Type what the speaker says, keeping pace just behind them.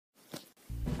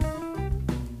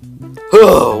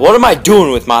What am I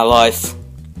doing with my life?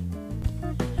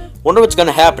 Wonder what's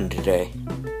gonna happen today.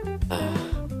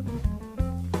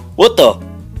 What the?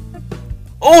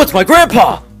 Oh, it's my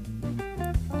grandpa!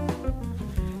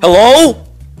 Hello?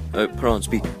 Put on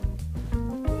speaker.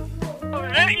 Oh,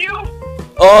 is that you?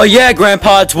 Oh, yeah,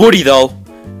 Grandpa, it's Woody, though.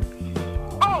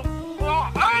 Oh,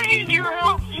 well, I need your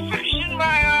help fixing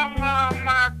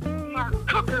my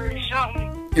cooker or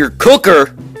something. Your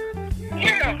cooker?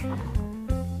 Yeah.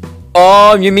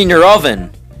 Oh, you mean your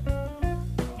oven?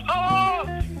 Oh,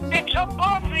 it's up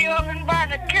off the oven by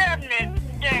the cabinet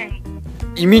thing.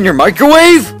 You mean your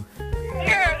microwave?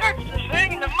 Yeah, that's the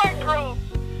thing, the micro.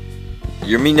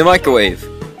 You mean the microwave?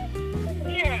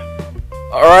 Yeah.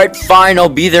 Alright, fine, I'll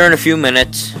be there in a few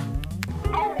minutes.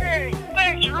 Okay,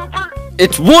 thanks, Rupert.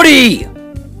 It's Woody!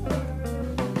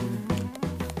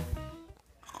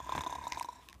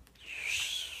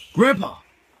 Grandpa!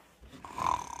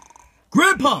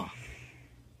 Grandpa!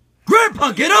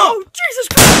 Grandpa, get up! Oh, Jesus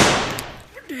Christ!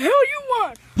 What the hell you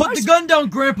want? Put the gun down,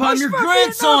 Grandpa, I'm your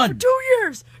grandson! For 2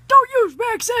 years! Don't use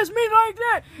back says me like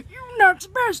that! You nuts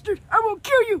bastard! I will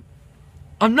kill you!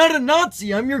 I'm not a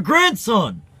Nazi, I'm your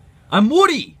grandson! I'm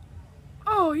Woody!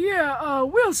 Oh, yeah,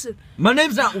 Wilson. My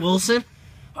name's not Wilson.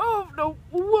 Oh, no,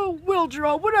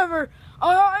 Wildrow, whatever.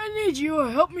 I need you to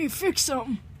help me fix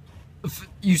something.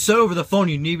 You said over the phone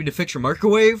you need me to fix your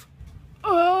microwave?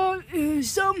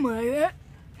 Something like that.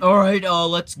 Alright,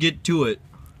 let's get to it.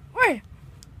 Wait.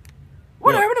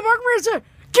 What Yeah. happened to Mark Marissa?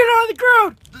 Get out of the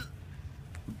crowd!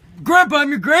 Grandpa, I'm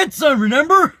your grandson,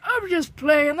 remember? I'm just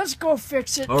playing. Let's go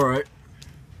fix it. Alright.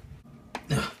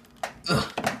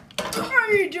 What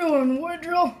are you doing,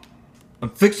 Woodrow?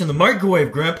 I'm fixing the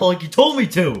microwave, Grandpa, like you told me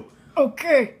to.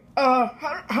 Okay,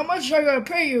 how much I gotta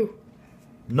pay you?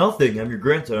 Nothing, I'm your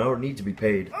grandson, I don't need to be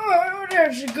paid. Oh,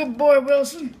 that's a good boy,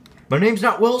 Wilson. My name's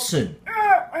not Wilson.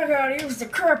 I gotta use the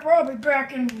crap. I'll be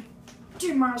back in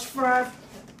T minus 5.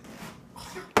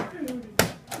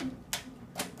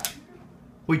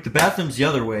 Wait, the bathroom's the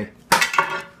other way.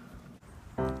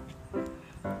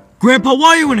 Grandpa, why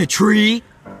are you in a tree?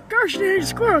 Gosh dang,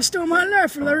 squirrel stole my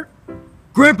life alert.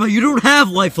 Grandpa, you don't have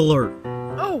life alert.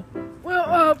 Oh,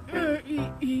 well,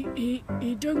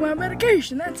 he took my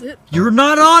medication, that's it. You're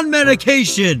not on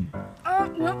medication.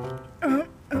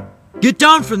 Get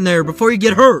down from there before you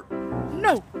get hurt.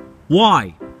 No,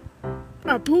 Why?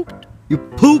 I pooped. You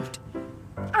pooped?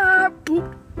 I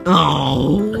pooped.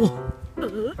 Oh.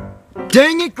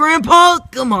 Dang it, Grandpa.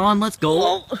 Come on, let's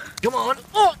go. Come on.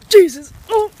 Oh, Jesus.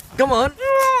 Oh, Come on.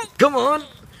 Come on.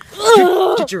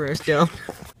 Get your ass down.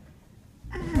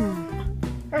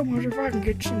 I wonder if I can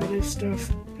get some of this stuff.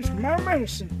 It's my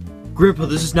medicine. Grandpa,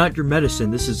 this is not your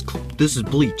medicine. This is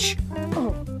bleach.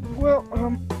 Oh,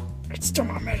 well, it's still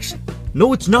my medicine.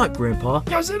 No, it's not, Grandpa.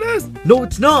 Yes, it is. No,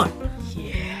 it's not.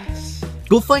 Yes.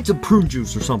 Go find some prune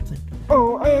juice or something.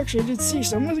 Oh, I actually did see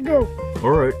some. Let's go.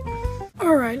 All right.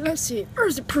 All right, let's see.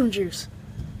 Where's the prune juice?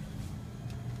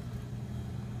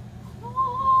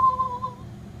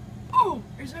 Oh,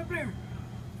 it's up there.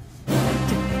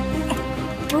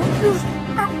 Prune juice.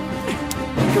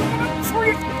 Coming up for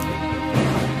you.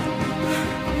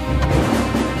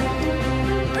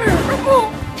 There.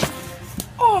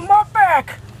 Oh, my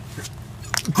back.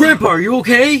 Grandpa, are you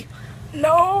okay?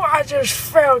 No, I just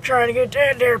fell trying to get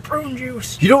that there prune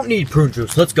juice. You don't need prune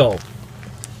juice. Let's go.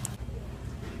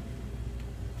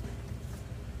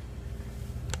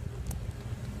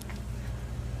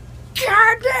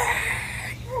 God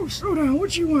dang! Oh, slow down.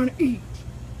 What you want to eat?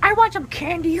 I want some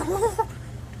candy.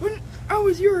 When I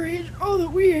was your age, all that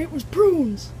we ate was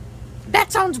prunes.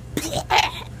 That sounds...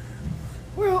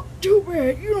 Well, too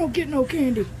bad. You don't get no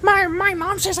candy. My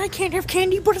mom says I can't have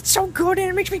candy, but it's so good and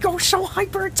it makes me go so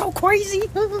hyper. It's so crazy.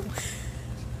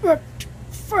 But,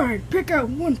 fine. Pick out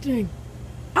one thing.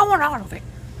 I want all of it.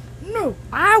 No.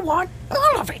 I want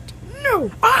all of it. No.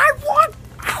 I want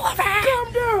all of it.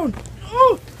 Calm down.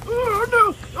 Oh,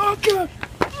 no. Oh, God.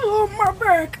 Oh, my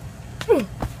back.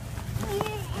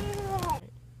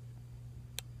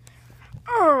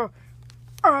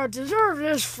 I deserve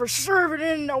this for serving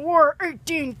in the War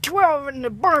 1812 in the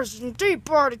Boston Tea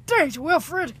Party. Thanks,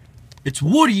 Wilfred. It's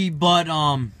Woody, but,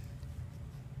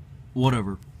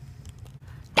 whatever.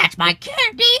 That's my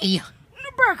candy.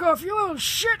 Back off, you little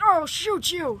shit, or I'll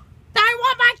shoot you. I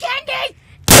want my candy.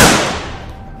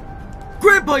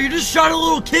 Grandpa, you just shot a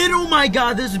little kid? Oh my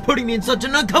God, this is putting me in such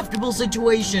an uncomfortable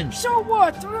situation. So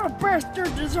what? The little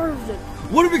bastard deserves it.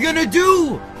 What are we gonna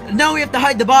do? Now we have to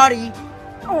hide the body.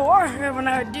 Oh, I have an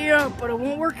idea, but it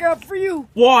won't work out for you.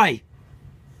 Why?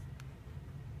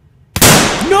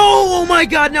 No! Oh my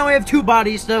god, now I have 2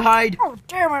 bodies to hide. Oh,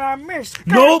 damn it, I missed.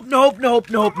 Nope.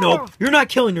 You're not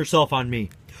killing yourself on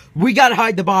me. We gotta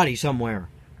hide the body somewhere.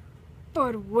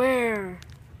 But where?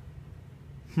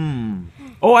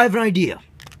 Oh, I have an idea.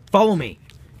 Follow me.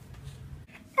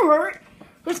 Alright,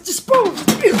 let's dispose.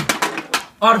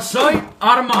 Out of sight,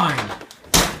 out of mind.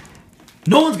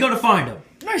 No one's gonna find him.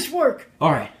 Nice work.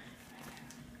 Alright.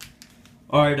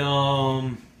 Want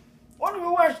to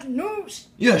go watch the news?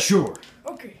 Yeah, sure.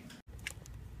 Okay.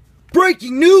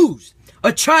 Breaking news!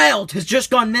 A child has just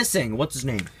gone missing. What's his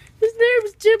name? His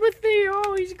name's Timothy.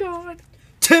 Oh, he's gone.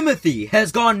 Timothy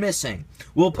has gone missing.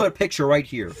 We'll put a picture right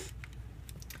here.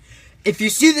 If you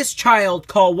see this child,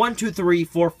 call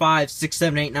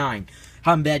 123-45-6789.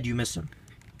 How bad do you miss him?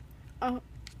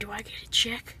 Do I get a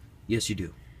check? Yes, you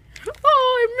do.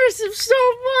 Oh, I miss him so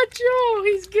much. Oh,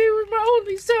 he was my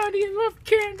only son. He loved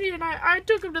candy, and I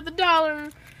took him to the dollar,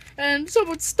 and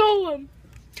someone stole him.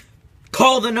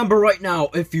 Call the number right now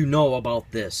if you know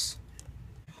about this.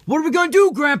 What are we gonna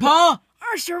do, Grandpa?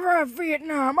 I survived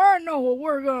Vietnam. I know what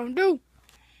we're gonna do.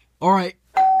 Alright.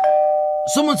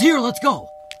 Someone's here, let's go.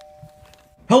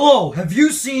 Hello, have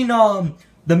you seen, the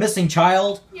missing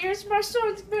child? Yes, my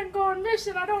son's been going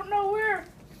missing. I don't know where.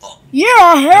 Yeah,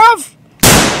 I have.